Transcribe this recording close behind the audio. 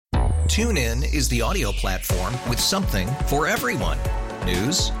TuneIn is the audio platform with something for everyone.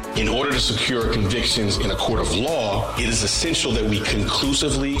 News. In order to secure convictions in a court of law, it is essential that we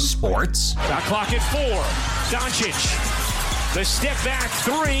conclusively. Sports. Shot clock at 4. Doncic. The step back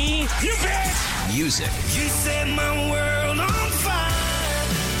 3. You bet. Music. You set my world on fire.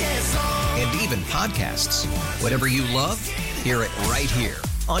 Yes, and even podcasts. Whatever you love, hear it right here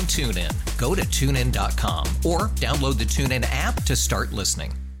on TuneIn. Go to TuneIn.com or download the TuneIn app to start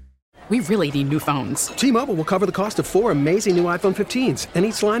listening. We really need new phones. T-Mobile will cover the cost of 4 amazing new iPhone 15s, and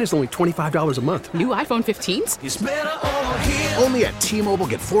each line is only $25 a month. New iPhone 15s? It's better over here. Only at T-Mobile,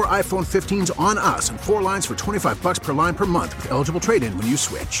 get 4 iPhone 15s on us and 4 lines for $25 per line per month with eligible trade-in when you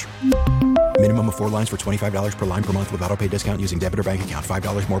switch. Minimum of 4 lines for $25 per line per month with autopay discount using debit or bank account.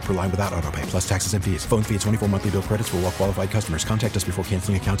 $5 more per line without autopay, plus taxes and fees. Phone fee at 24 monthly bill credits for well-qualified customers. Contact us before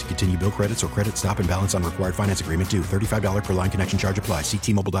canceling account to continue bill credits or credit stop and balance on required finance agreement due. $35 per line connection charge applies. See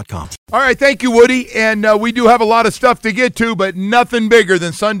T-Mobile.com. All right, thank you, Woody. And we do have a lot of stuff to get to, but nothing bigger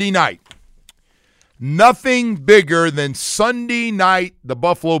than Sunday night. Nothing bigger than Sunday night. The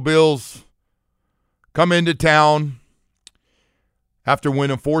Buffalo Bills come into town after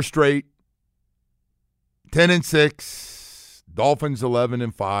winning 4 straight. 10-6, Dolphins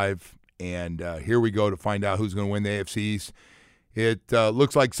 11-5, and here we go to find out who's going to win the AFC East. It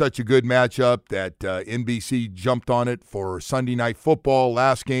looks like such a good matchup that NBC jumped on it for Sunday Night Football,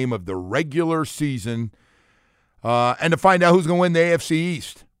 last game of the regular season, and to find out who's going to win the AFC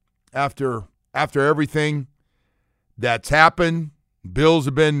East after everything that's happened. Bills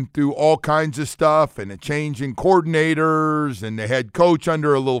have been through all kinds of stuff, and a change in coordinators, and the head coach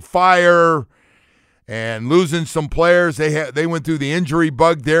under a little fire. And losing some players, they went through the injury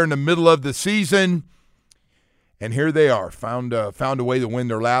bug there in the middle of the season, and here they are, found a way to win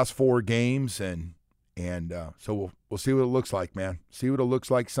their last 4 games, and so we'll see what it looks like, man. See what it looks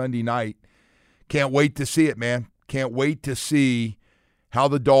like Sunday night. Can't wait to see it, man. Can't wait to see how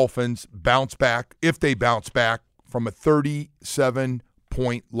the Dolphins bounce back, if they bounce back from a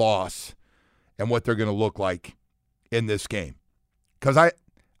 37-point loss, and what they're going to look like in this game. Because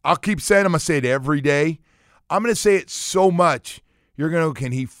I'll keep saying, I'm going to say it every day. I'm going to say it so much, you're going to,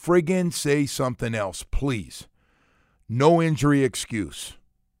 can he friggin' say something else, please? No injury excuse.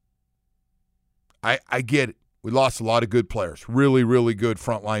 I get it. We lost a lot of good players, really, really good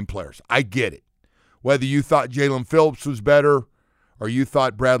frontline players. I get it. Whether you thought Jalen Phillips was better or you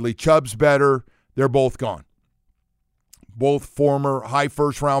thought Bradley Chubb's better, they're both gone. Both former high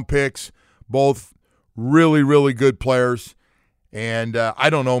first-round picks, both really, really good players. And I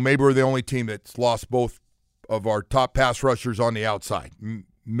don't know, maybe we're the only team that's lost both of our top pass rushers on the outside.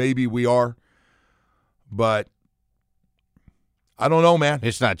 Maybe we are. But I don't know, man.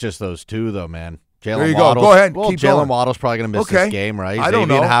 It's not just those two, though, man. There you go. Go ahead. Well, Jalen Waddle's probably going to miss this game, right? I don't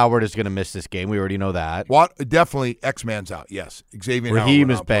know. Xavier Howard is going to miss this game. We already know that. Definitely X-Man's out, yes. Xavier Raheem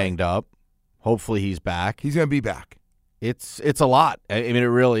Howard is banged up. Hopefully he's back. He's going to be back. It's a lot. I mean, it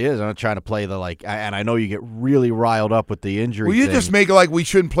really is. I'm not trying to play the, and I know you get really riled up with the injury thing. just make it like we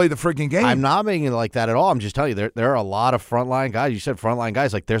shouldn't play the freaking game. I'm not making it like that at all. I'm just telling you, there are a lot of frontline guys. You said frontline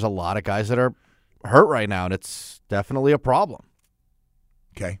guys. Like, there's a lot of guys that are hurt right now, and it's definitely a problem.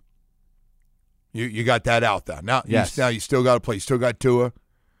 Okay. You got that out, though. Now you still got to play. You still got Tua.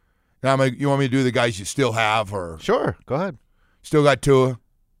 Now, you want me to do the guys you still have? Or Sure, go ahead. Still got Tua.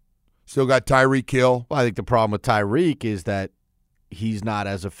 Still got Tyreek Hill. Well, I think the problem with Tyreek is that he's not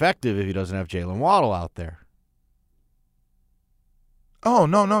as effective if he doesn't have Jalen Waddle out there. Oh,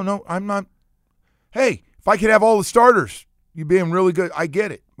 no. I'm not. Hey, if I could have all the starters, you're being really good. I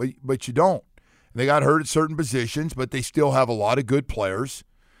get it, but you don't. They got hurt at certain positions, but they still have a lot of good players.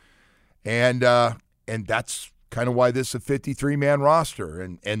 And that's kind of why this is a 53-man roster.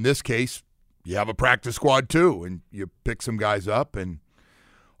 And in this case, you have a practice squad too, and you pick some guys up and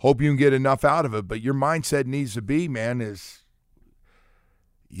hope you can get enough out of it. But your mindset needs to be, man, is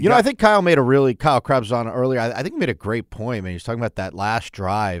I think Kyle Krebs on earlier. I think he made a great point, man. He was talking about that last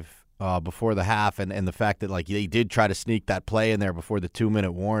drive before the half and the fact that, like, they did try to sneak that play in there before the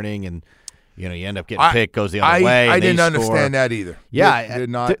 2-minute warning, and you end up getting picked, goes the other way. I didn't understand that either. Yeah, did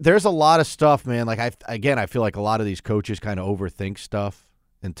not. There's a lot of stuff, man. Like, I feel like a lot of these coaches kind of overthink stuff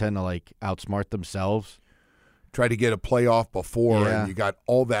and tend to, like, outsmart themselves. Try to get a playoff before, and you got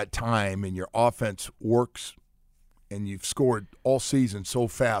all that time, and your offense works, and you've scored all season so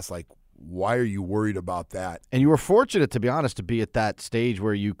fast. Like, why are you worried about that? And you were fortunate, to be honest, to be at that stage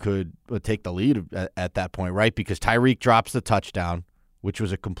where you could take the lead at that point, right? Because Tyreek drops the touchdown, which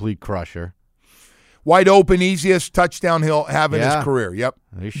was a complete crusher. wide open, easiest touchdown he'll have in his career. Yep.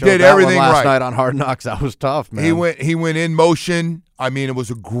 He showed did that everything one last right. night on Hard Knocks. That was tough, man. He went in motion. I mean, it was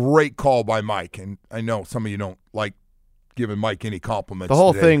a great call by Mike, and I know some of you don't like giving Mike any compliments. The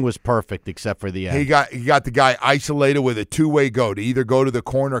whole today. thing was perfect except for the end. He got the guy isolated with a two-way go to either go to the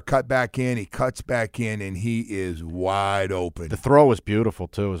corner, cut back in. He cuts back in, and he is wide open. The throw was beautiful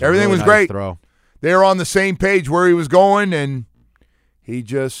too. It was Everything a really was nice great. Throw. They were on the same page where he was going, and he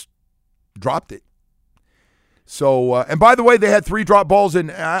just dropped it. So, and by the way, they had 3 drop balls,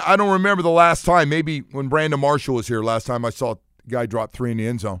 and I don't remember the last time. Maybe when Brandon Marshall was here last time, I saw a guy drop 3 in the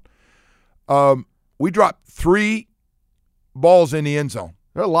end zone. We dropped 3 balls in the end zone.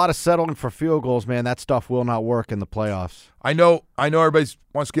 There are a lot of settling for field goals, man. That stuff will not work in the playoffs. I know everybody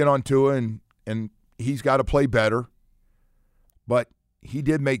wants to get on Tua, and he's got to play better. But he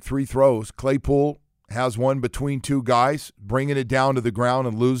did make 3 throws. Claypool has one between 2 guys, bringing it down to the ground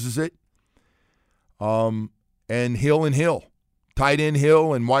and loses it. And Hill, tight end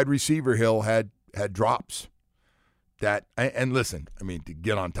Hill and wide receiver Hill had drops. And listen, I mean, to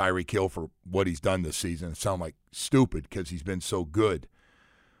get on Tyreek Hill for what he's done this season, it sounds like stupid because he's been so good.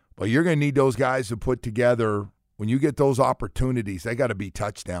 But you're going to need those guys to put together, when you get those opportunities, they got to be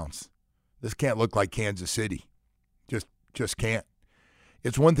touchdowns. This can't look like Kansas City. Just can't.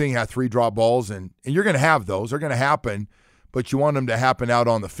 It's one thing to have 3 drop balls, and you're going to have those. They're going to happen, but you want them to happen out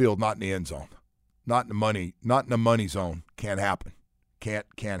on the field, not in the end zone. Not in the money zone. Can't happen.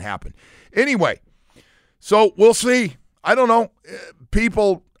 Can't happen. Anyway, so we'll see. I don't know.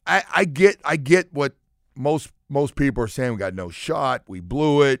 People, I get what most people are saying. We got no shot. We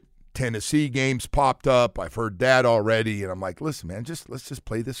blew it. Tennessee games popped up. I've heard that already, and I'm like, listen, man, let's just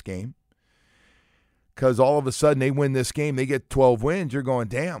play this game. Because all of a sudden they win this game, they get 12 wins. You're going,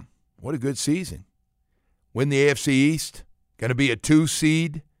 damn, what a good season. Win the AFC East. Going to be a 2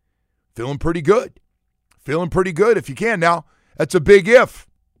 seed. Feeling pretty good. If you can. Now, that's a big if.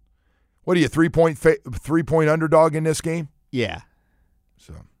 What are you, 3-point underdog in this game? Yeah.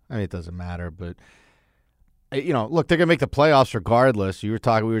 So I mean, it doesn't matter, but look, they're gonna make the playoffs regardless. We were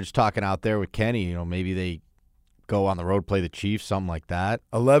just talking out there with Kenny. Maybe they go on the road, play the Chiefs, something like that.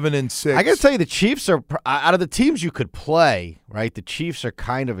 11-6. I gotta tell you, the Chiefs are out of the teams you could play. Right, the Chiefs are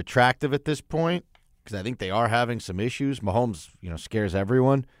kind of attractive at this point because I think they are having some issues. Mahomes, scares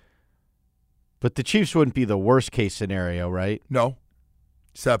everyone. But the Chiefs wouldn't be the worst case scenario, right? No,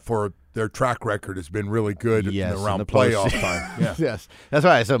 except for their track record has been really good around the playoff time. Yeah. Yes, that's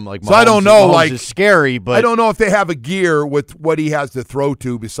why I said Mahomes, so I don't know, Mahomes is scary, but I don't know if they have a gear with what he has to throw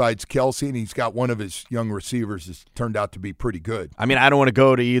to besides Kelsey, and he's got one of his young receivers that's turned out to be pretty good. I mean, I don't want to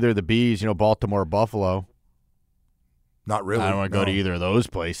go to either the Bees, Baltimore or Buffalo. Not really. I don't want to go to either of those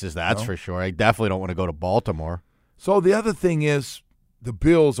places, that's for sure. I definitely don't want to go to Baltimore. So the other thing is the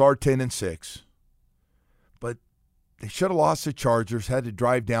Bills are 10-6. But they should have lost the Chargers, had to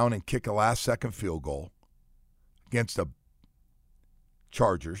drive down and kick a last-second field goal against the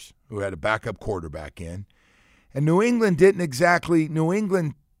Chargers, who had a backup quarterback in. And New England,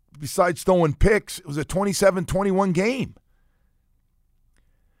 besides throwing picks, it was a 27-21 game.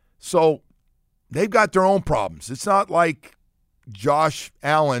 So they've got their own problems. It's not like Josh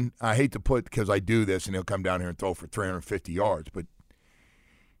Allen, I hate to put, because I do this, and he'll come down here and throw for 350 yards, but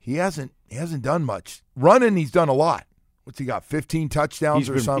he hasn't done much. Running, he's done a lot. What's he got, 15 touchdowns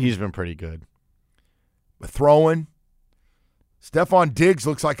something? He's been pretty good. But throwing, Stephon Diggs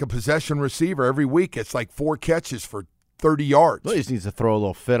looks like a possession receiver. Every week it's like 4 catches for 30 yards. Well, he just needs to throw a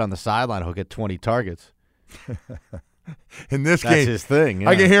little fit on the sideline. He'll get 20 targets. In this game. That's his thing. Yeah.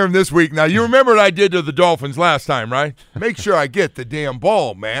 I can hear him this week. Now, you remember what I did to the Dolphins last time, right? Make sure I get the damn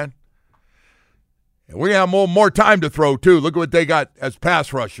ball, man. We're going to have more time to throw, too. Look at what they got as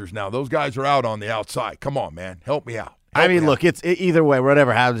pass rushers now. Those guys are out on the outside. Come on, man. Help me out. Look, it's either way,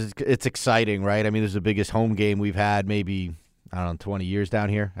 whatever happens, it's exciting, right? I mean, this is the biggest home game we've had maybe, 20 years down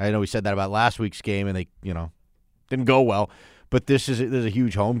here. I know we said that about last week's game, and they, didn't go well. But this is a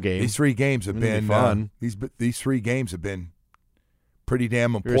huge home game. These 3 games have been fun. These 3 games have been pretty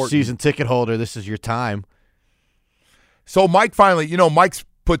damn important. You're a season ticket holder. This is your time. So Mike finally, Mike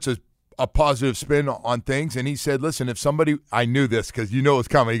puts a positive spin on things, and he said, listen, if somebody – I knew this because it's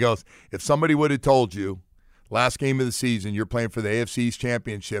coming. He goes, if somebody would have told you last game of the season you're playing for the AFC East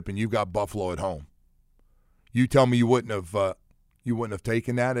Championship and you've got Buffalo at home, you tell me you wouldn't have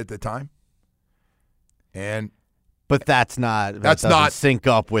taken that at the time? But that doesn't sync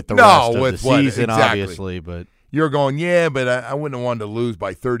up with the rest of the season, exactly. Obviously. But you're going, but I wouldn't have wanted to lose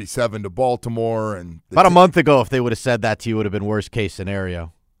by 37 to Baltimore. And about a month ago, if they would have said that to you, it would have been worst case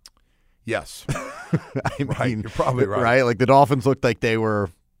scenario. Yes. Right, you're probably right. Right? Like the Dolphins looked like they were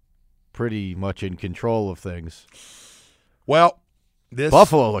pretty much in control of things. Well,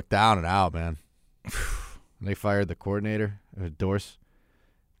 Buffalo looked down and out, man. They fired the coordinator, Dorse.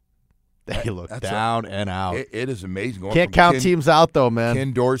 They looked down and out. It is amazing. Can't count teams out, though, man.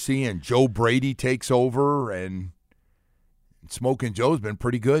 Ken Dorsey and Joe Brady takes over, and Smoking Joe's been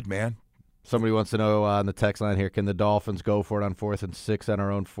pretty good, man. Somebody wants to know on the text line here, can the Dolphins go for it on 4th and 6 on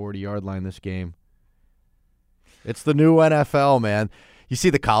our own 40-yard line this game? It's the new NFL, man. You see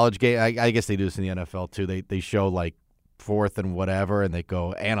the college game. I guess they do this in the NFL, too. They show, like, 4th and whatever, and they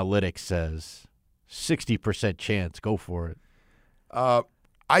go, analytics says 60% chance. Go for it.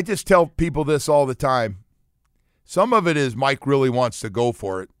 I just tell people this all the time. Some of it is Mike really wants to go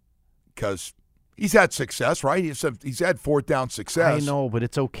for it because he's had success, right? He's had 4th down success. I know, but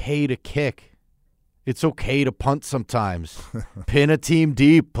it's okay to kick. It's okay to punt sometimes. Pin a team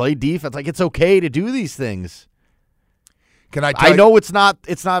deep, play defense. Like, it's okay to do these things. Can I know it's not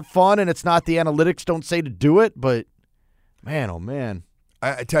fun and it's not the analytics don't say to do it, but man, oh man.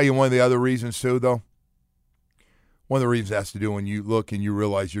 I tell you one of the other reasons too, though. One of the reasons has to do when you look and you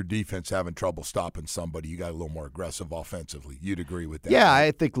realize your defense having trouble stopping somebody. You got a little more aggressive offensively. You'd agree with that? Yeah, right?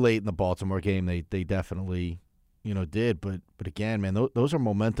 I think late in the Baltimore game they definitely, did. But again, man, those are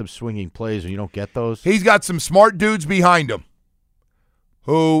momentum swinging plays, and you don't get those. He's got some smart dudes behind him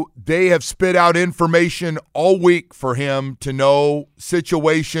who they have spit out information all week for him to know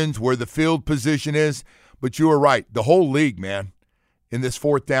situations where the field position is. But you were right. The whole league, man, in this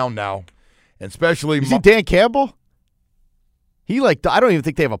 4th down now, and especially – You see Dan Campbell? I don't even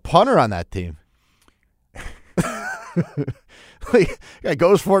think they have a punter on that team. Guy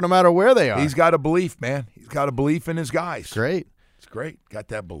goes for it no matter where they are. He's got a belief, man. He's got a belief in his guys. Great. It's great. Got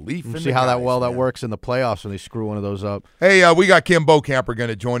that belief in the guys. See how that works in the playoffs when they screw one of those up. Hey, we got Kim Bokamper going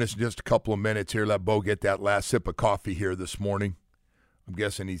to join us in just a couple of minutes here. Let Bo get that last sip of coffee here this morning. I'm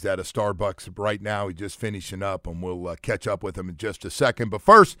guessing he's at a Starbucks right now. He's just finishing up, and we'll catch up with him in just a second. But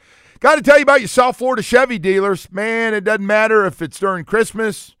first, got to tell you about your South Florida Chevy dealers. Man, it doesn't matter if it's during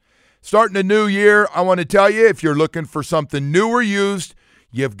Christmas, starting a new year. I want to tell you, if you're looking for something new or used,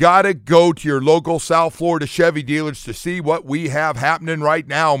 you've got to go to your local South Florida Chevy dealers to see what we have happening right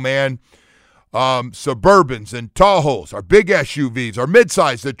now, man. Suburbans and Tahoes, our big SUVs, our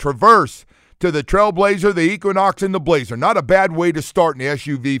midsize, the Traverse, to the Trailblazer, the Equinox, and the Blazer. Not a bad way to start in the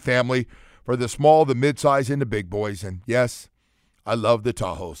SUV family for the small, the midsize, and the big boys. And yes, I love the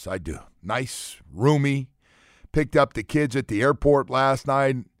Tahoes. I do. Nice, roomy. Picked up the kids at the airport last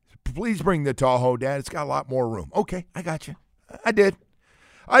night. Please bring the Tahoe, Dad. It's got a lot more room. Okay, I got you. I did,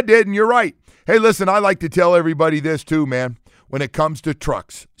 and you're right. Hey, listen, I like to tell everybody this too, man. When it comes to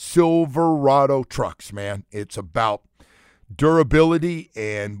trucks, Silverado trucks, man, it's about durability,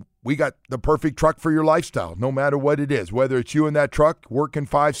 and we got the perfect truck for your lifestyle, no matter what it is. Whether it's you in that truck working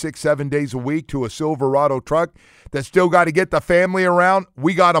 5, 6, 7 days a week to a Silverado truck that still got to get the family around,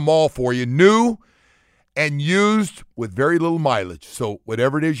 we got them all for you. New and used with very little mileage. So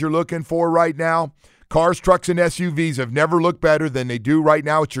whatever it is you're looking for right now, cars, trucks, and SUVs have never looked better than they do right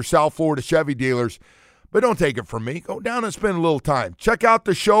now at your South Florida Chevy dealers. But don't take it from me. Go down and spend a little time. Check out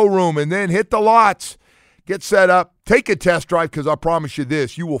the showroom and then hit the lots. Get set up, take a test drive, because I promise you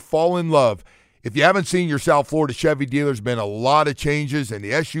this, you will fall in love. If you haven't seen your South Florida Chevy dealer, there's been a lot of changes in the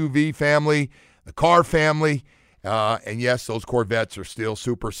SUV family, the car family, and yes, those Corvettes are still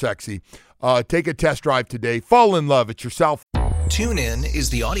super sexy. Take a test drive today. Fall in love at your South. TuneIn is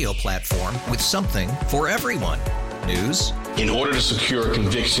the audio platform with something for everyone. News. In order to secure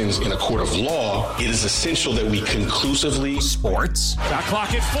convictions in a court of law, it is essential that we conclusively. Sports. Shot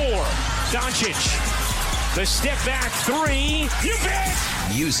clock at 4. Doncic. The step back 3. You bet.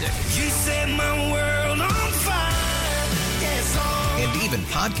 Music. You set my world on fire. Yes, and even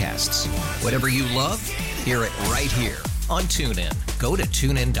podcasts. Whatever you love, hear it right here on TuneIn. Go to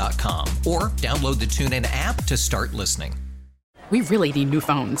TuneIn.com or download the TuneIn app to start listening. We really need new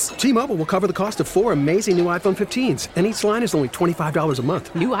phones. T-Mobile will cover the cost of 4 amazing new iPhone 15s, and each line is only $25 a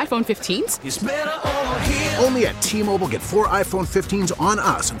month. New iPhone 15s? it's better over here. Only at T-Mobile, get 4 iPhone 15s on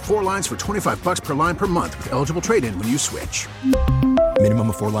us and 4 lines for $25 per line per month with eligible trade-in when you switch. Minimum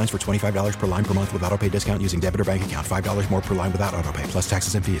of 4 lines for $25 per line per month with autopay discount using debit or bank account. $5 more per line without autopay, plus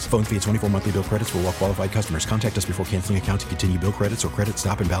taxes and fees. Phone fee at 24 monthly bill credits for well-qualified customers. Contact us before canceling account to continue bill credits or credit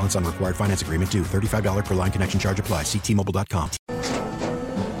stop and balance on required finance agreement due. $35 per line connection charge applies. See T-Mobile.com.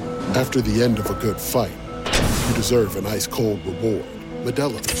 After the end of a good fight, you deserve an ice-cold reward.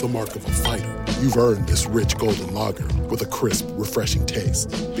 Modelo is the mark of a fighter. You've earned this rich golden lager with a crisp, refreshing taste.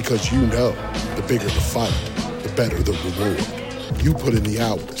 Because you know, the bigger the fight, the better the reward. You put in the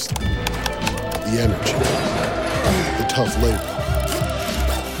hours, the energy, the tough labor.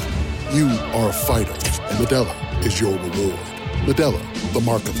 You are a fighter, and Modelo is your reward. Modelo, the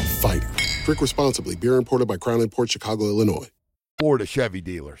mark of a fighter. Drink responsibly. Beer imported by Crown Imports, Chicago, Illinois. Florida Chevy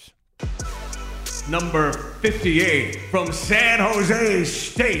dealers. Number 58 from San Jose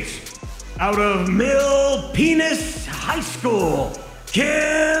State, out of Milpitas High School,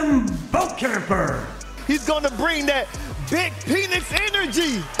 Kim Bokamper. He's going to bring that big penis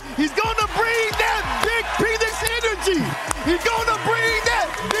energy. He's going to bring that big penis energy. He's going to bring that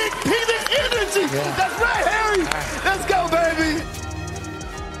big penis energy. Yeah. That's right, Harry. Let's go, baby.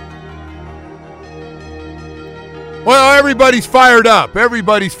 Well, everybody's fired up.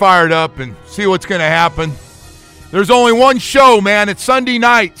 Everybody's fired up and see what's going to happen. There's only one show, man. It's Sunday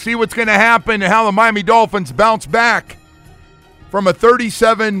night. See what's going to happen and how the Miami Dolphins bounce back from a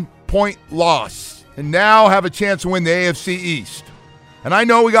 37-point loss and now have a chance to win the AFC East. And I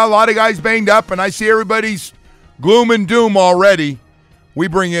know we got a lot of guys banged up, and I see everybody's gloom and doom already. We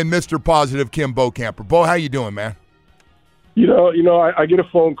bring in Mr. Positive, Kim Bokamper. Bo, how you doing, man? I get a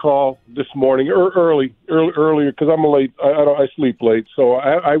phone call this morning earlier because I'm late. I sleep late, so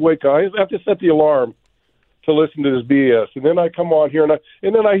I wake up. I have to set the alarm to listen to this BS, and then I come on here and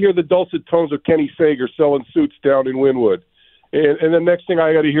then I hear the dulcet tones of Kenny Sager selling suits down in Wynwood, and the next thing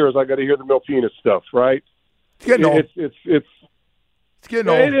I got to hear is I got to hear the Milpitas stuff, right? It's getting old. It's getting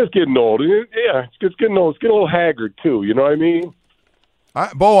old. It is getting old. Yeah, it's getting old. It's getting a little haggard too. You know what I mean?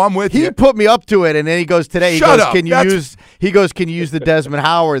 Bo, I'm with you. He put me up to it, and then he goes today. Can you use the Desmond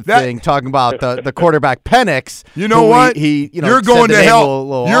Howard thing, talking about the quarterback Penix? You know what? You're going to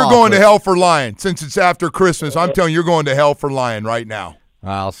hell. You're going to hell for lying. Since it's after Christmas, I'm telling you, you're going to hell for lying right now.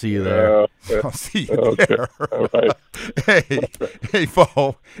 I'll see you there. I'll see you there. Right. Hey,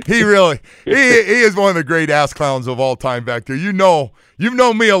 Bo. He is one of the great ass clowns of all time back there. You've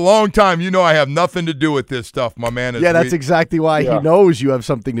known me a long time. You know I have nothing to do with this stuff, my man. Yeah, that's exactly why he knows you have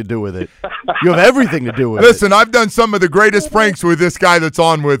something to do with it. You have everything to do with it. Listen, I've done some of the greatest pranks with this guy that's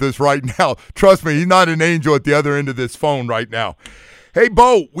on with us right now. Trust me, he's not an angel at the other end of this phone right now. Hey,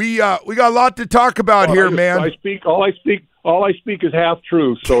 Bo, we got a lot to talk about here, man. All I speak is half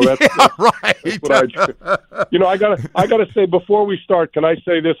truth, so that's right. That's what I gotta say before we start. Can I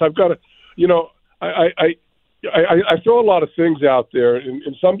say this? I've got to, I throw a lot of things out there, and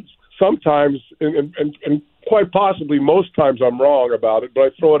sometimes, and quite possibly most times I'm wrong about it, but I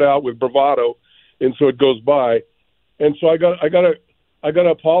throw it out with bravado, and so it goes by. And so I got to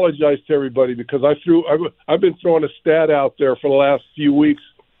apologize to everybody because I've been throwing a stat out there for the last few weeks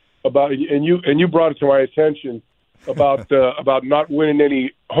about, and you brought it to my attention about not winning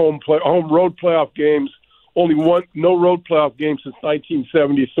any home road playoff games. Only no road playoff game since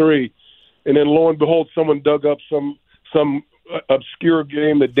 1973. And then lo and behold, someone dug up some obscure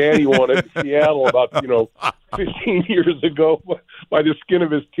game that Danny won at Seattle about 15 years ago by the skin of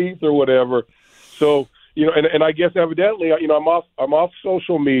his teeth or whatever. So and I guess evidently I'm off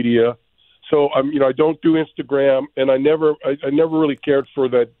social media, so I don't do Instagram, and I never really cared for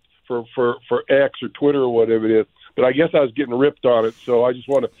that for X or Twitter or whatever it is. But I guess I was getting ripped on it, so I just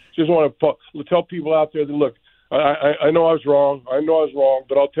want to tell people out there that look. I know I was wrong.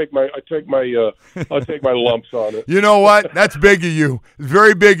 But I'll take my lumps on it. You know what? That's big of you. It's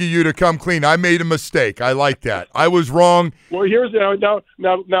very big of you to come clean. I made a mistake. I like that. I was wrong. Well, here's now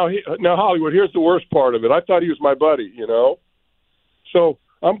Hollywood. Here's the worst part of it. I thought he was my buddy. So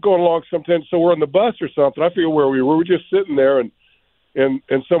I'm going along sometimes. So we're on the bus or something. I forget where we were. We were just sitting there, and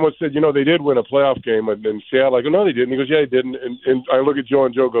someone said, they did win a playoff game in Seattle. I go, no, they didn't. He goes, yeah, they didn't. And I look at Joe,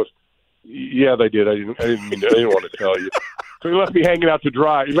 and Joe goes, yeah, they did. I didn't want to tell you. So he left me hanging out to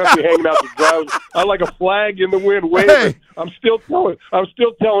dry. I like a flag in the wind waving. Hey. I'm still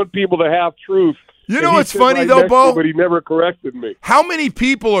telling people the half truth. You know what's funny though, Bo? But he never corrected me. How many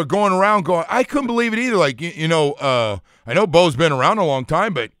people are going around going, I couldn't believe it either. Like, I know Bo's been around a long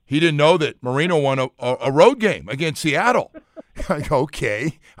time, but he didn't know that Marino won a road game against Seattle. Like,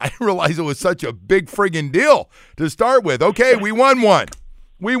 okay. I didn't realize it was such a big friggin' deal to start with. Okay, we won one.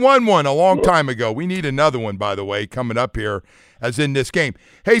 We won one a long time ago. We need another one, by the way, coming up here as in this game.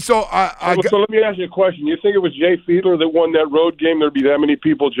 Hey, so so let me ask you a question. You think it was Jay Fiedler that won that road game? There'd be that many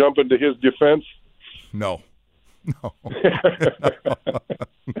people jumping to his defense? No.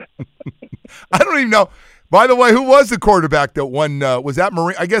 I don't even know. By the way, who was the quarterback that won? Was that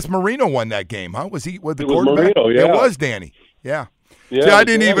Marino? I guess Marino won that game, huh? Was he the quarterback? Marino, yeah. It was Danny. Yeah. See, I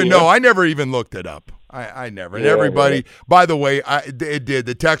didn't even know. I never even looked it up. I never. And everybody, by the way, it did.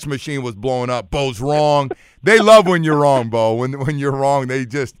 The text machine was blowing up. Bo's wrong. They love when you're wrong, Bo. When you're wrong,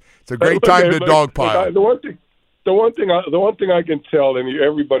 it's a great time to dogpile. the one thing I can tell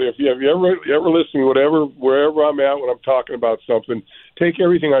everybody, if you ever listening, wherever I'm at when I'm talking about something, take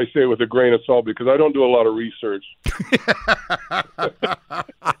everything I say with a grain of salt because I don't do a lot of research.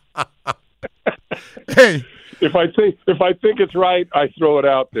 Hey, if I think it's right, I throw it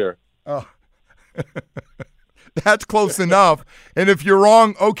out there. Oh. That's close enough. And if you're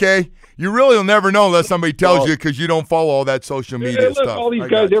wrong, okay. You really will never know unless somebody tells you because you don't follow all that social media stuff. All these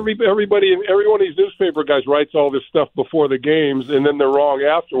guys, every one of these newspaper guys writes all this stuff before the games, and then they're wrong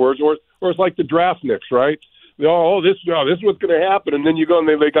afterwards. Or it's like the draftniks, right? This is what's going to happen, and then you go and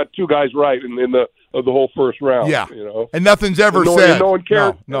they got two guys right in the whole first round. Yeah, you and nothing's ever said. No one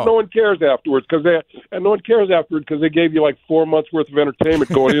cares. No one cares afterwards because they gave you like 4 months worth of entertainment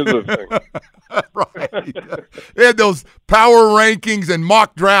going into the thing. Right. They had those power rankings and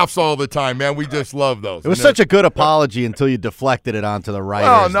mock drafts all the time, man. We just love those. It was such a good apology until you deflected it onto the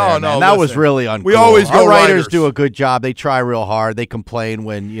writers. Oh, no. That was really uncool. We always go Our writers do a good job. They try real hard. They complain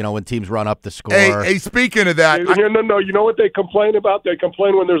when teams run up the score. Hey, speaking of that, no. You know what they complain about? They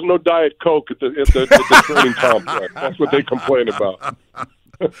complain when there's no Diet Coke at the training complex. That's what they complain about.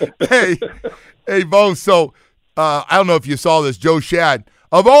 hey, Bo. So I don't know if you saw this, Joe Shad.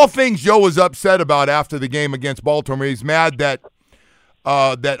 Of all things, Joe was upset about after the game against Baltimore. He's mad that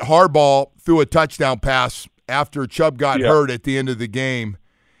Harbaugh threw a touchdown pass after Chubb got hurt at the end of the game,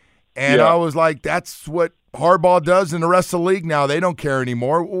 and I was like, "That's what Harbaugh does in the rest of the league now. They don't care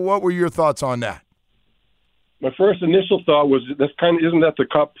anymore." What were your thoughts on that? My first initial thought was isn't that the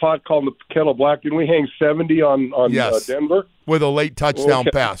pot calling the kettle black? Didn't we hang 70 on Denver with a late touchdown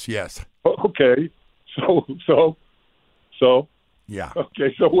pass? Yes. Okay. So. Yeah.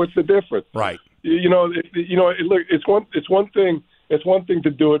 Okay. So what's the difference? Right. Look, it's one thing to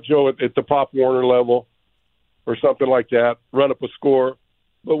do it, Joe, at the Pop Warner level or something like that, run up a score.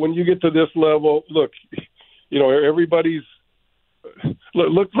 But when you get to this level, look, everybody's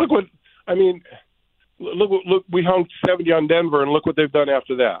look what I mean. Look, we hung 70 on Denver, and look what they've done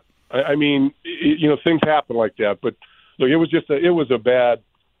after that. I mean, things happen like that. But look, it was a bad,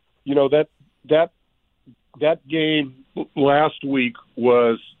 that game last week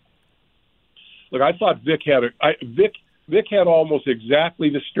was. Look, I thought Vic had almost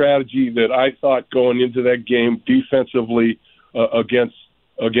exactly the strategy that I thought going into that game defensively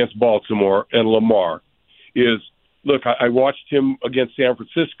against Baltimore and Lamar is. Look, I watched him against San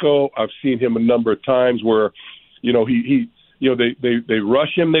Francisco. I've seen him a number of times where, they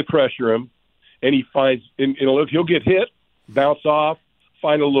rush him, they pressure him, and he finds, look, he'll get hit, bounce off,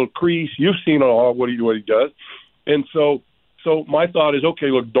 find a little crease. You've seen all what he does, and so my thought is, okay,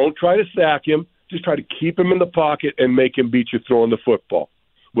 look, don't try to sack him, just try to keep him in the pocket and make him beat you throwing the football.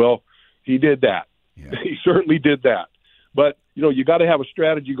 Well, he did that. Yeah. He certainly did that, but. You got to have a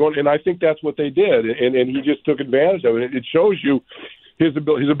strategy going, and I think that's what they did, and he just took advantage of it. It shows you his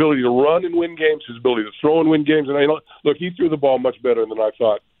ability to run and win games, his ability to throw and win games. And look, he threw the ball much better than I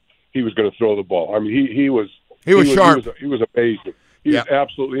thought he was going to throw the ball. I mean, he was sharp. He was amazing. He was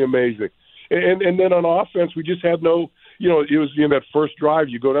absolutely amazing. And then on offense, we just had no. It was that first drive.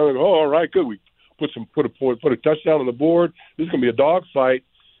 You go down and go, oh, all right, good. We put a touchdown on the board. This is going to be a dogfight,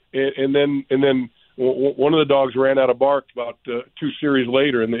 and then. One of the dogs ran out of bark about 2 series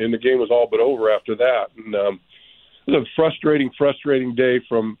later, and the game was all but over after that. And it was a frustrating day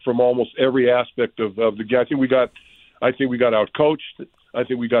from almost every aspect of the game. I think we got outcoached. I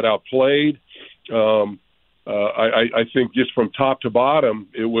think we got outplayed. I think just from top to bottom,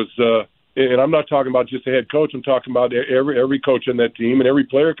 it was. And I'm not talking about just the head coach. I'm talking about every coach on that team, and every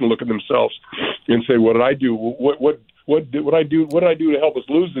player can look at themselves and say, "What did I do? What did I do? What did I do to help us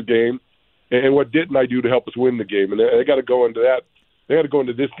lose the game?" And what didn't I do to help us win the game? And they got to go into that. They got to go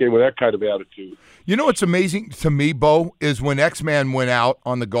into this game with that kind of attitude. You know what's amazing to me, Bo, is when X-Man went out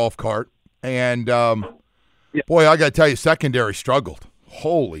on the golf cart, and boy, I got to tell you, secondary struggled.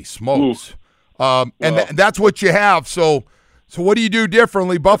 Holy smokes! That's what you have. So what do you do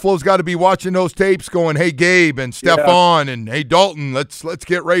differently? Buffalo's got to be watching those tapes, going, "Hey, Gabe and Stephon and hey, Dalton, let's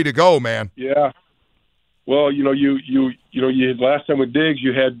get ready to go, man." Yeah. Well, you last time with Diggs,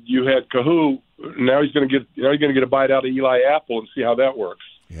 you had Kahoo. Now you're going to get a bite out of Eli Apple and see how that works.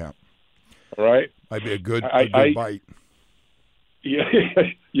 Yeah. All right. Might be a good bite. Yeah.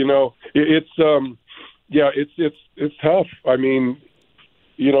 It's tough. I mean,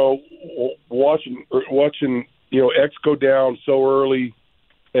 watching X go down so early,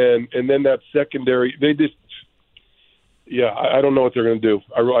 and then that secondary, they just. Yeah, I don't know what they're going to do.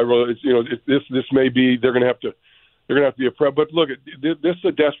 This may be they're going to have to they're going to have to be a prep. But look, this is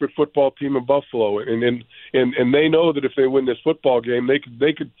a desperate football team in Buffalo, and they know that if they win this football game, they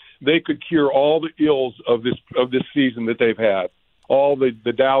could cure all the ills of this season that they've had, all the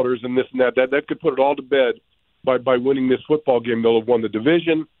doubters and this and that. That could put it all to bed by winning this football game. They'll have won the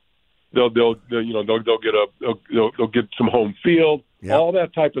division. They'll get some home field, all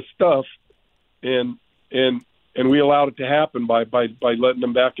that type of stuff, and we allowed it to happen by letting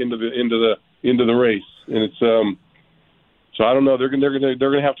them back into the race, and it's so I don't know. They're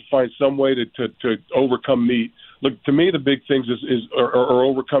gonna have to find some way to overcome look, to me the big things are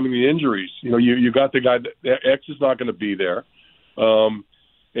overcoming the injuries. You got the guy that X is not going to be there, and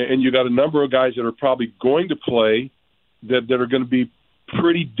you got a number of guys that are probably going to play that are going to be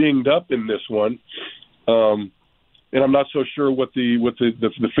pretty dinged up in this one, and I'm not so sure what the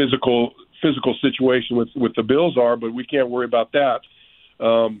physical situation with the Bills are, but we can't worry about that.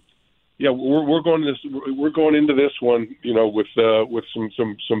 We're going into this one, with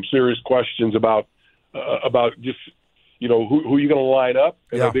some serious questions about just who you're going to line up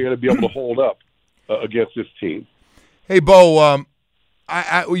and are they going to be able to hold up against this team. Hey, Bo,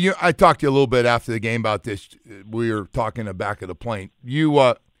 I talked to you a little bit after the game about this. We were talking the back of the plane. You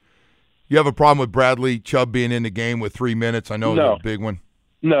have a problem with Bradley Chubb being in the game with 3 minutes? I know it's a big one.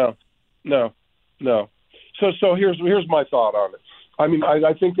 No. So here's my thought on it. I mean,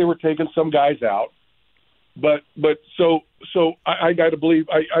 I think they were taking some guys out, but so I got to believe.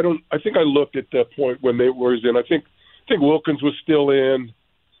 I think I looked at the point when they were in. I think Wilkins was still in. I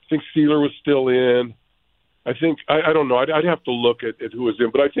think Sealer was still in. I think I don't know. I'd have to look at who was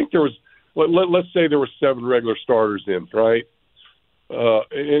in, but I think there was. Let's say there were 7 regular starters in, right?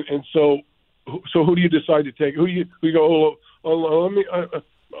 And so who do you decide to take? Who you go? Oh, let me.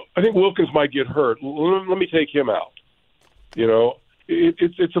 I think Wilkins might get hurt. Let me take him out.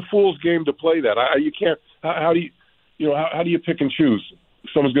 It's a fool's game to play that. You can't. How do you pick and choose?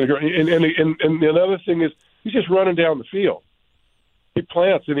 Someone's going to go. And the other thing is he's just running down the field. He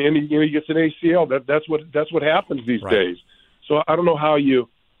plants and he gets an ACL. That's what happens these days. So I don't know how you.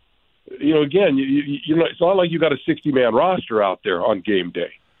 Again, it's not like you got a 60-man roster out there on game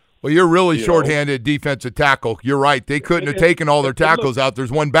day. Well, you're really shorthanded defensive tackle. You're right. They couldn't have taken all their tackles out.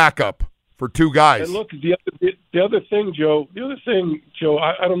 There's one backup for 2 guys. And look, the other thing, Joe,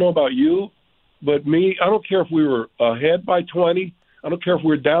 I don't know about you, but me, I don't care if we were ahead by 20. I don't care if we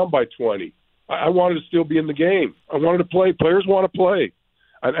were down by 20. I wanted to still be in the game. I wanted to play. Players want to play.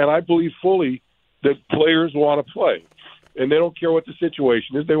 And I believe fully that players want to play. And they don't care what the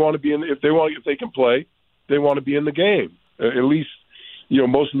situation is. They want to be in. If they can play, they want to be in the game. At least,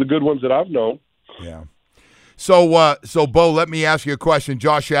 most of the good ones that I've known. Yeah. So Bo, let me ask you a question.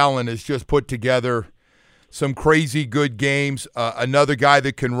 Josh Allen has just put together some crazy good games. Another guy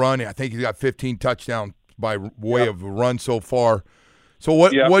that can run. I think he's got 15 touchdowns by way of a run so far. So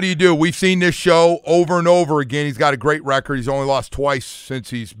what do you do? We've seen this show over and over again. He's got a great record. He's only lost twice since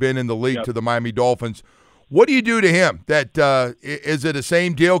he's been in the league to the Miami Dolphins. What do you do to him? Is it the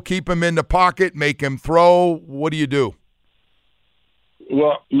same deal? Keep him in the pocket, make him throw? What do you do?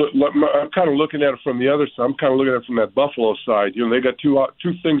 Well, look, I'm kind of looking at it from the other side. I'm kind of looking at it from that Buffalo side. They got two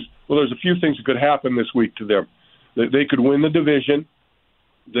things. Well, there's a few things that could happen this week to them. They could win the division.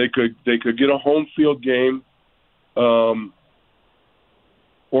 They could get a home field game, or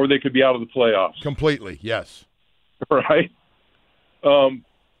they could be out of the playoffs completely. Yes, right.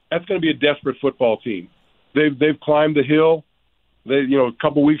 That's going to be a desperate football team. They've climbed the hill. A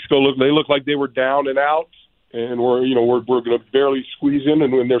couple weeks ago, they looked like they were down and out. And we're going to barely squeeze in,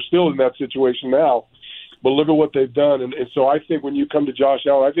 and they're still in that situation now. But look at what they've done, and so I think when you come to Josh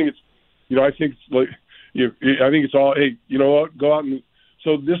Allen, I think it's all. Hey, you know what? Go out and.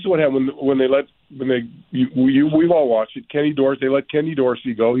 So this is what happened we've all watched it. Kenny Dorsey, they let Kenny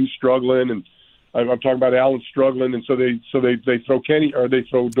Dorsey go. He's struggling, and I'm talking about Allen struggling, and so they throw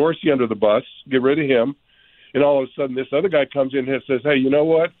Dorsey under the bus, get rid of him, and all of a sudden this other guy comes in and says, hey, you know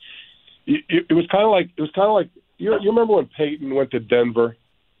what? It was kind of like you remember when Peyton went to Denver,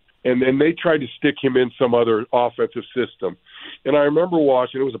 and they tried to stick him in some other offensive system, and I remember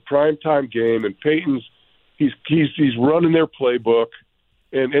watching. It was a primetime game, and Peyton's he's running their playbook,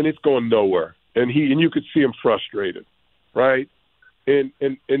 and it's going nowhere, and you could see him frustrated, right? And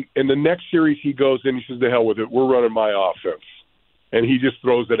the next series he goes in, he says, "The hell with it, we're running my offense," and he just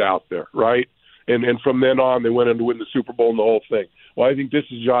throws it out there, right? And from then on, they went on to win the Super Bowl and the whole thing. Well, I think this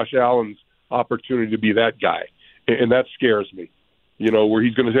is Josh Allen's opportunity to be that guy, and that scares me. Where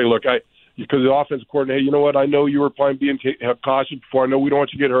he's going to say, "Look, because the offensive coordinator, hey, you know what? I know you were being cautious before. I know we don't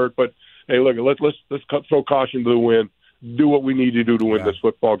want you to get hurt, but hey, look, let's throw caution to the wind. do what we need to do to win this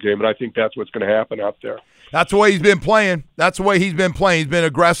football game, and I think that's what's going to happen out there. That's the way he's been playing. He's been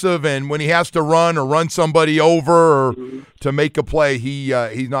aggressive, and when he has to run or run somebody over or to make a play,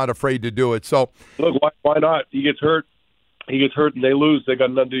 he's not afraid to do it. So look, why not? He gets hurt, and they lose. He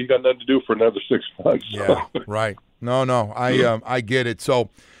got nothing to do for another 6 months. Yeah, right. No, I get it.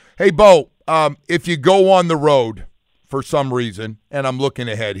 So, hey, Bo, if you go on the road for some reason, and I'm looking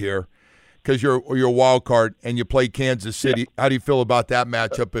ahead here, because you're a wild card and you play Kansas City. How do you feel about that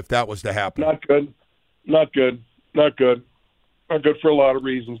matchup if that was to happen? Not good for a lot of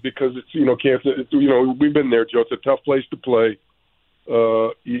reasons, because it's, Kansas, we've been there, Joe. It's a tough place to play.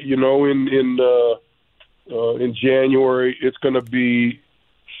 In January, it's going to be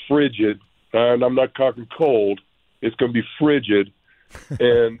frigid, and I'm not talking cold. It's going to be frigid,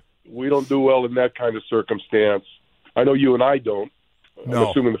 and we don't do well in that kind of circumstance. I know you and I don't. No. I'm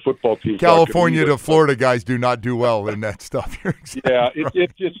assuming the football team. California to Florida guys do not do well in that stuff. Yeah,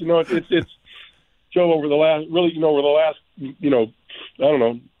 it's just it's Joe, over the last I don't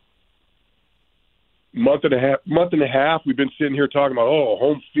know, month and a half, we've been sitting here talking about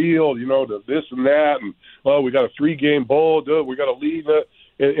home field, the this and that, and we got a 3-game bowl, we got to leave it,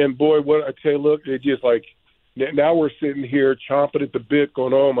 and boy, what I tell you, look, it just like now we're sitting here chomping at the bit,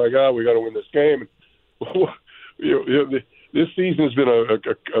 going, oh my God, we got to win this game. This season has been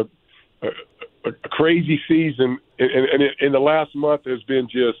a crazy season, and in the last month has been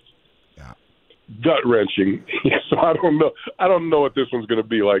just gut wrenching. So I don't know what this one's going to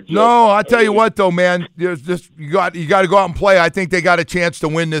be like. Joe. No, I tell you what though, man, you got to go out and play. I think they got a chance to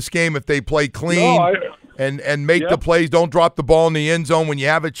win this game if they play clean and make the plays. Don't drop the ball in the end zone when you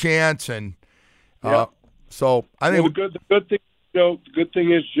have a chance. And so I think the good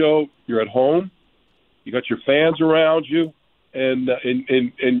thing is, Joe, you're at home. You got your fans around you, and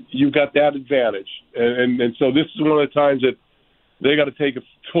you've got that advantage. And so this is one of the times that they got to take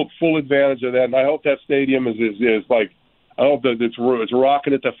full advantage of that. And I hope that stadium is like, I hope that it's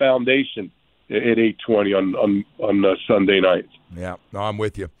rocking at the foundation at 8:20 on Sunday night. Yeah, no, I'm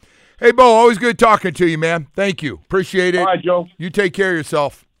with you. Hey, Bo, always good talking to you, man. Thank you. Appreciate it. All right, Joe. You take care of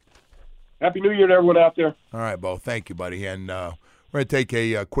yourself. Happy New Year to everyone out there. All right, Bo. Thank you, buddy. And we're going to take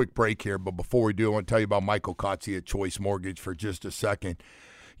a quick break here, but before we do, I want to tell you about Michael Kotze at Choice Mortgage for just a second.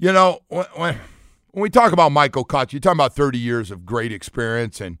 When we talk about Michael Kotze, you're talking about 30 years of great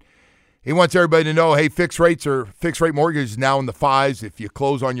experience, and he wants everybody to know, hey, fixed rate mortgage is now in the 5s. If you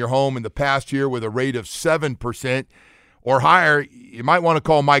close on your home in the past year with a rate of 7% or higher, you might want to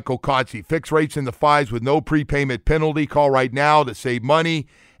call Michael Kotze. Fixed rates in the 5s with no prepayment penalty. Call right now to save money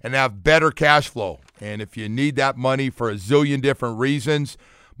and have better cash flow. And if you need that money for a zillion different reasons,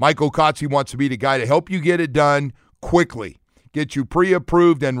 Michael Kotze wants to be the guy to help you get it done quickly. Get you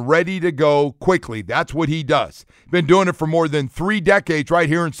pre-approved and ready to go quickly. That's what he does. Been doing it for more than 3 decades right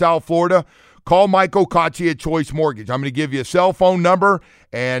here in South Florida. Call Michael Kotze at Choice Mortgage. I'm going to give you a cell phone number,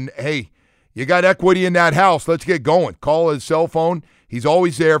 and, hey, you got equity in that house. Let's get going. Call his cell phone. He's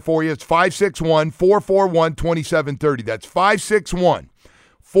always there for you. It's 561-441-2730. That's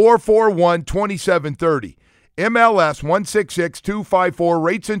 561-441-2730. MLS 166254,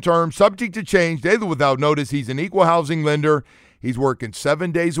 rates and terms, subject to change, daily without notice. He's an equal housing lender. He's working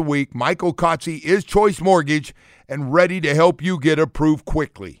 7 days a week. Michael Kotze is Choice Mortgage and ready to help you get approved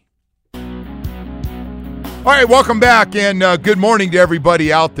quickly. All right, welcome back, and good morning to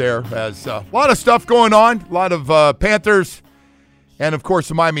everybody out there. As a lot of stuff going on, a lot of Panthers, and, of course,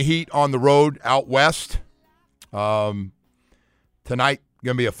 the Miami Heat on the road out west. Tonight,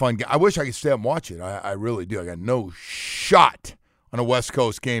 going to be a fun game. I wish I could stay up and watch it. I really do. I got no shot on a West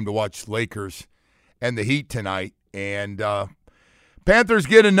Coast game to watch Lakers and the Heat tonight. And Panthers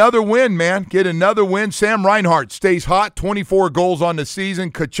get another win, man. Get another win. Sam Reinhart stays hot, 24 goals on the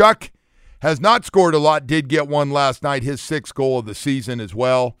season. Kachuk has not scored a lot, did get one last night, his 6th goal of the season as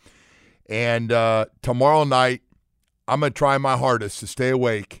well. And tomorrow night, I'm going to try my hardest to stay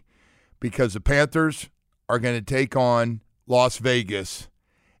awake because the Panthers are going to take on Las Vegas.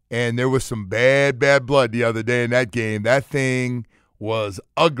 And there was some bad blood the other day in that game. That thing was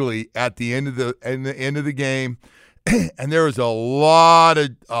ugly at the end of the game. And there was a lot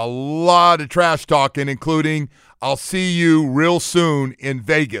of trash talking, including "I'll see you real soon" in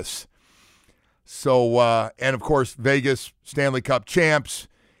Vegas. So, and of course, Vegas Stanley Cup champs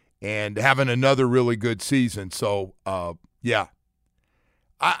and having another really good season. So, yeah.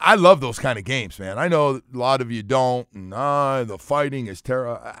 I love those kind of games, man. I know a lot of you don't, and the fighting is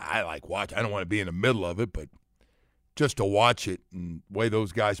terrible. I like watch. I don't want to be in the middle of it, but just to watch it and the way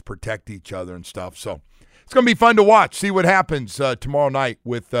those guys protect each other and stuff. So it's going to be fun to watch. See what happens tomorrow night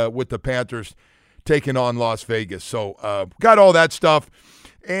with the Panthers taking on Las Vegas. So got all that stuff.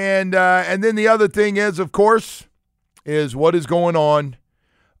 And then the other thing is, of course, is what is going on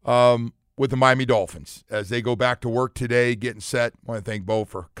with the Miami Dolphins as they go back to work today, getting set. I want to thank Bo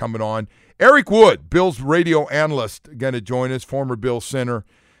for coming on. Eric Wood, Bills radio analyst, going to join us, former Bills center,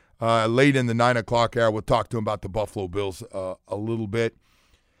 late in the 9 o'clock hour. We'll talk to him about the Buffalo Bills a little bit.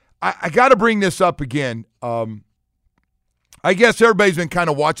 I got to bring this up again. I guess everybody's been kind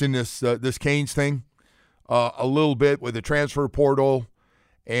of watching this Canes thing a little bit with the transfer portal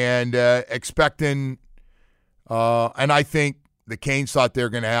and expecting and I think the Canes thought they were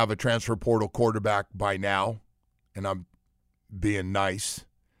going to have a transfer portal quarterback by now, and I'm being nice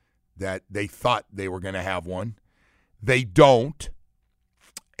that they thought they were going to have one. They don't.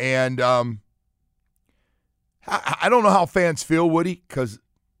 And I don't know how fans feel, Woody, because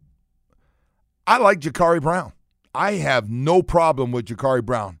I like Ja'Carri Brown. I have no problem with Ja'Carri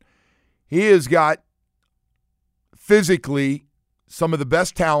Brown. He has got physically some of the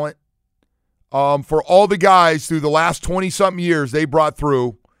best talent for all the guys through the last 20-something years they brought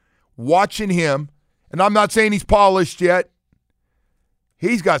through. Watching him, and I'm not saying he's polished yet,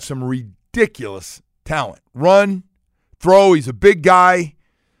 he's got some ridiculous talent. Run, throw, he's a big guy.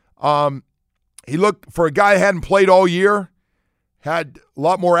 He looked, for a guy who hadn't played all year, had a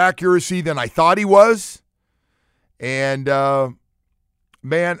lot more accuracy than I thought he was. And,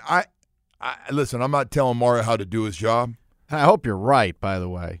 man, I listen, I'm not telling Mario how to do his job. I hope you're right, by the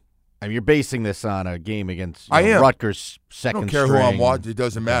way. I mean, you're basing this on a game against Rutgers second I don't care string. who I'm watching. It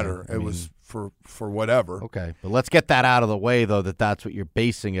doesn't matter. It was for whatever. Okay. But let's get that out of the way, though, that's what you're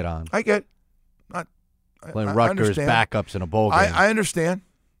basing it on. I get playing Rutgers backups in a bowl game. I understand.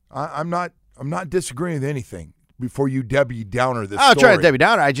 I'm not disagreeing with anything. Before you Debbie Downer this I'm story. trying to Debbie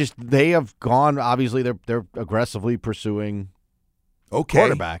Downer. They have gone, obviously, they're aggressively pursuing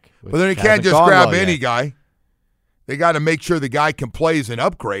quarterback. But then you can't just grab any guy. They got to make sure the guy can play as an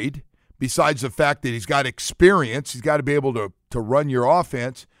upgrade. Besides the fact that he's got experience, he's got to be able to run your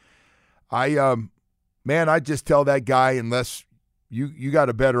offense. I just tell that guy, unless you got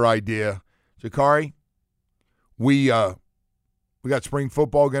a better idea, Ja'Carri, we got spring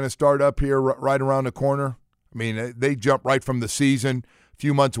football going to start up here right around the corner. I mean, they jump right from the season, a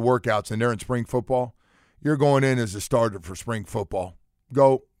few months of workouts, and they're in spring football. You're going in as a starter for spring football.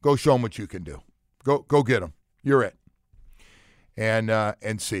 Go show them what you can do. Go get them. You're it.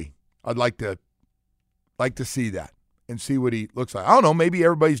 And see. I'd like to see that and see what he looks like. I don't know. Maybe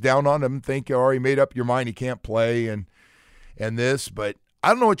everybody's down on him and think you already made up your mind he can't play and this, but I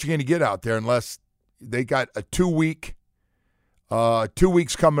don't know what you're going to get out there unless they got a 2 weeks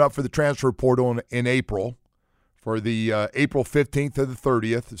coming up for the transfer portal in April for the April 15th to the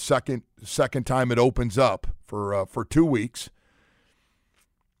 30th, the second time it opens up for 2 weeks.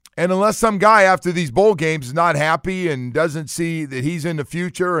 And unless some guy after these bowl games is not happy and doesn't see that he's in the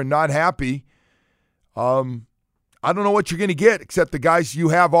future and not happy, I don't know what you're going to get except the guys you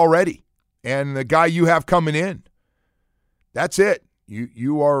have already and the guy you have coming in. That's it.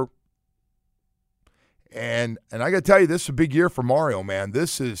 You are – and I got to tell you, this is a big year for Mario, man.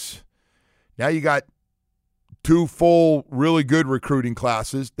 This is – now you got 2 full, really good recruiting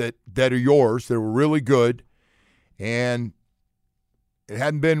classes that are yours, that were really good, and – it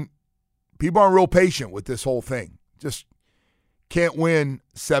hadn't been – people aren't real patient with this whole thing. Just can't win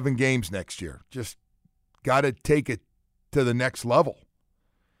 7 games next year. Just got to take it to the next level.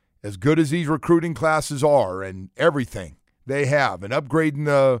 As good as these recruiting classes are and everything they have and upgrading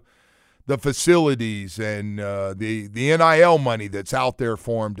the facilities and the NIL money that's out there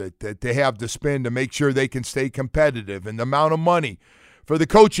for them that they have to spend to make sure they can stay competitive and the amount of money for the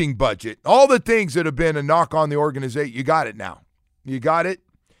coaching budget, all the things that have been a knock on the organization, you got it now. You got it,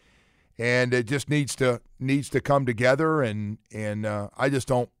 and it just needs to come together. And I just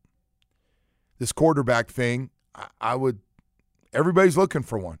don't. This quarterback thing, I would. Everybody's looking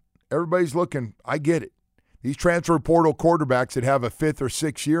for one. Everybody's looking. I get it. These transfer portal quarterbacks that have a 5th or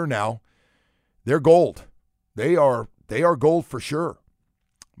 6th year now, they're gold. They are gold for sure.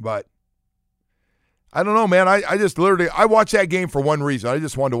 But I don't know, man. I just literally I watched that game for one reason. I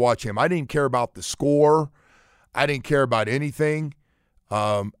just wanted to watch him. I didn't care about the score. I didn't care about anything.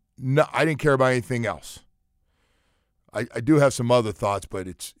 No, I didn't care about anything else. I do have some other thoughts, but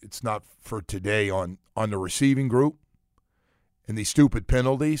it's not for today on the receiving group. And these stupid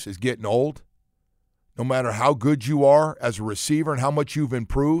penalties is getting old. No matter how good you are as a receiver and how much you've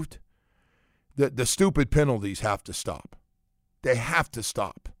improved, the stupid penalties have to stop. They have to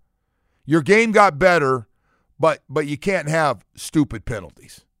stop. Your game got better, but you can't have stupid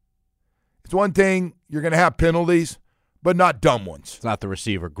penalties. It's one thing, you're going to have penalties, but not dumb ones. It's not the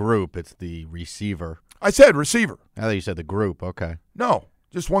receiver group. It's the receiver. I said receiver. I thought you said the group. Okay. No,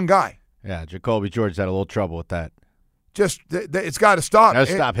 just one guy. Yeah, Jacoby George had a little trouble with that. Just it's got to stop. Got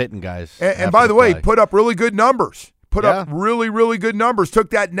to stop hitting guys. And by the way, put up really good numbers. Put up really, really good numbers.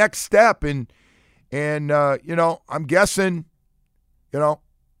 Took that next step, and I'm guessing,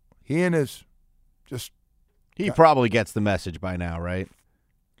 he and his just. He probably gets the message by now, right?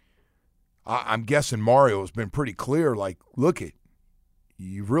 I'm guessing Mario has been pretty clear. Like, look it,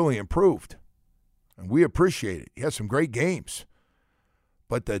 you've really improved, and we appreciate it. He had some great games,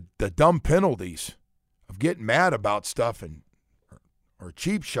 but the dumb penalties of getting mad about stuff or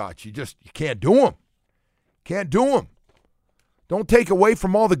cheap shots, you can't do them. Can't do them. Don't take away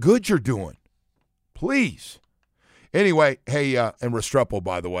from all the good you're doing. Please. Anyway, hey, and Restrepo,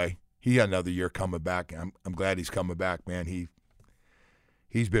 by the way, he had another year coming back. I'm glad he's coming back, man.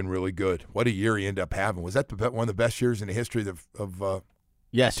 He's been really good. What a year he ended up having. Was that one of the best years in the history of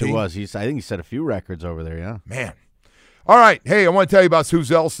Yes, team? It was. I think he set a few records over there, yeah. Man. All right. Hey, I want to tell you about who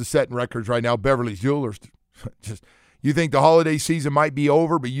else is setting records right now. Beverly's Jewelers. Just you think the holiday season might be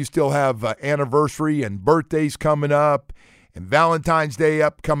over, but you still have anniversary and birthdays coming up and Valentine's Day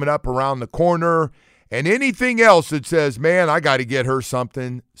coming up around the corner and anything else that says, man, I got to get her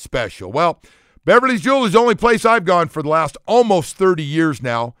something special. Well, Beverly's Jewelers is the only place I've gone for the last almost 30 years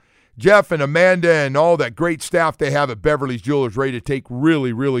now. Jeff and Amanda and all that great staff they have at Beverly's Jewelers ready to take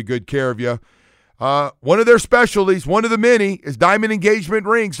really, really good care of you. One of their specialties, one of the many, is diamond engagement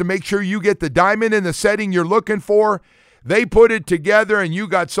rings to make sure you get the diamond in the setting you're looking for. They put it together, and you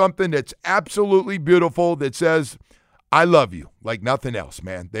got something that's absolutely beautiful that says, I love you, like nothing else,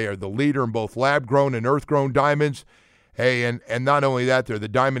 man. They are the leader in both lab-grown and earth-grown diamonds. Hey, and not only that, they're the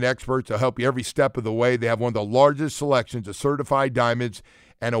diamond experts. They'll help you every step of the way. They have one of the largest selections of certified diamonds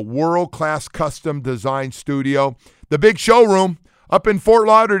and a world-class custom design studio. The big showroom up in Fort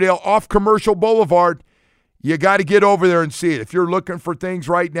Lauderdale off Commercial Boulevard. You got to get over there and see it. If you're looking for things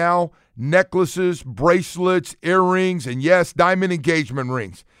right now, necklaces, bracelets, earrings, and yes, diamond engagement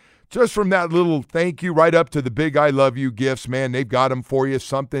rings. Just from that little thank you right up to the big I love you gifts, man, they've got them for you,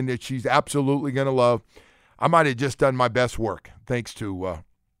 something that she's absolutely going to love. I might have just done my best work, thanks to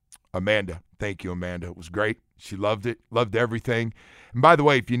Amanda. Thank you, Amanda. It was great. She loved it, loved everything. And by the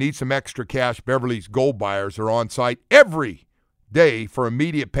way, if you need some extra cash, Beverly's Gold Buyers are on site every day for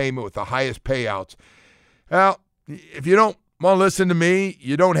immediate payment with the highest payouts. Well, if you don't want to listen to me,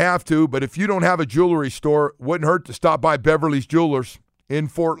 you don't have to, but if you don't have a jewelry store, it wouldn't hurt to stop by Beverly's Jewelers in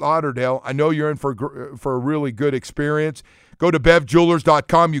Fort Lauderdale. I know you're in for a really good experience. Go to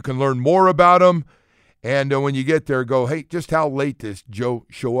bevjewelers.com. You can learn more about them. And when you get there, go, hey, just how late does Joe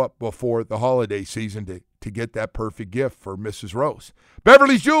show up before the holiday season to get that perfect gift for Mrs. Rose?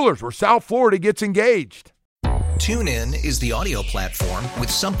 Beverly's Jewelers, where South Florida gets engaged. TuneIn is the audio platform with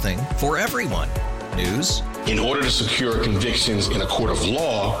something for everyone. News. In order to secure convictions in a court of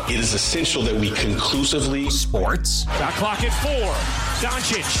law, it is essential that we conclusively. Sports. Got clock at 4.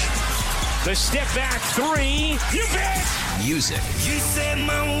 Doncic. The step back 3. You bet. Music. You set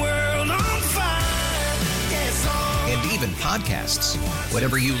my world on fire. Yes, and even podcasts.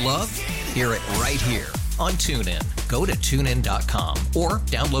 Whatever you love, hear it right here on TuneIn. Go to TuneIn.com or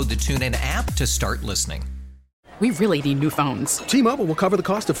download the TuneIn app to start listening. We really need new phones. T-Mobile will cover the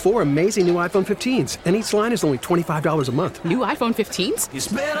cost of 4 amazing new iPhone 15s, and each line is only $25 a month. New iPhone 15s? it's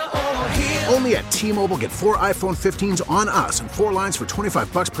better over here. Only at T-Mobile, get 4 iPhone 15s on us and 4 lines for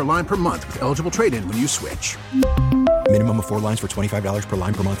 $25 per line per month with eligible trade-in when you switch. Minimum of 4 lines for $25 per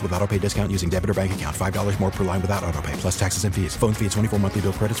line per month with autopay discount using debit or bank account. $5 more per line without autopay, plus taxes and fees. Phone fee at 24 monthly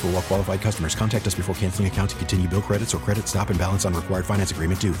bill credits for well-qualified customers. Contact us before canceling account to continue bill credits or credit stop and balance on required finance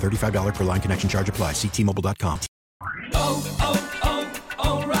agreement due. $35 per line connection charge applies. See T-Mobile.com.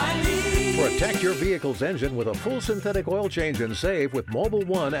 O'Reilly. Protect your vehicle's engine with a full synthetic oil change and save with Mobile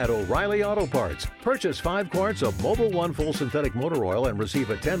One at O'Reilly Auto Parts. Purchase 5 quarts of Mobile One full synthetic motor oil and receive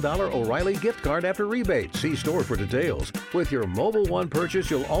a $10 O'Reilly gift card after rebate. See store for details. With your Mobile One purchase,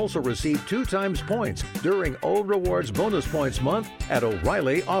 you'll also receive 2 times points during O Rewards Bonus Points Month at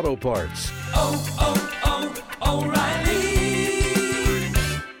O'Reilly Auto Parts. O'Reilly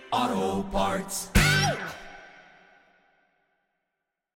Auto Parts.